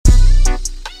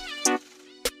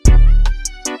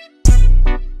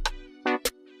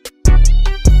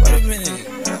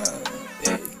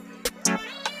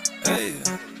Hey,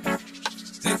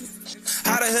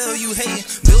 how the hell you hatin'?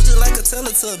 Built it like a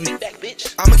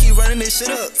Teletubby. I'ma keep running this shit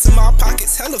up till my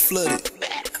pockets hella flooded.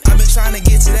 I been trying to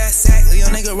get to that sack, a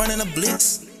young nigga running a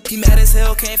blitz. He mad as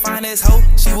hell, can't find his hoe.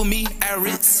 She with me at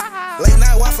Ritz. Late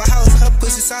night Waffle House, her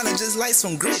pussy sounding just like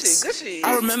some grits.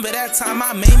 I remember that time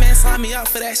my main man signed me up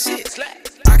for that shit.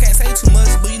 I can't say too much,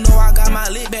 but you know I got my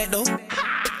lid back though.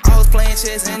 I was playing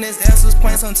chess and this ass was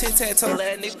playing some tic-tac-toe.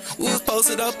 We was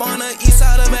posted up on the east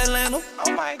side of Atlanta.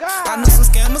 Oh my god. I knew some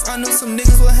scammers, I knew some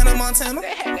niggas with Hannah Montana.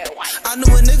 I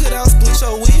knew a nigga that'll split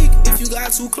your wig if you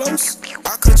got too close.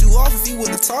 I cut you off if you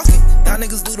wasn't talking. Y'all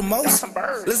niggas do the most.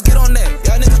 Let's get on that.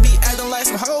 Y'all niggas be acting like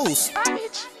some hoes.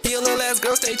 He a little ass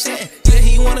girl, stay chatting. Yeah,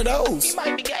 he one of those. He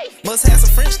might be gay. Must have some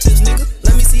French tips, nigga.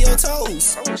 Let me see your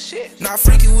toes. Oh shit. Not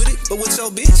freaky with it, but with your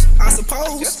bitch, I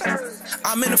suppose. Yes, sir.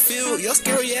 I'm in the field, your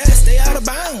scary ass stay out of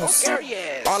bounds. Scary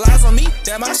ass. All eyes on me,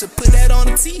 damn, I should put that on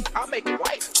the T. I'll make it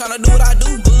white. Tryna do what I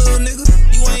do, but little nigga,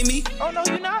 you ain't me. Oh no,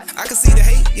 you not. I can see the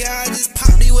hate, yeah, I just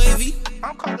popped the UAV.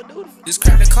 I'm Call of Duty. Just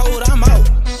crack the code, I'm out.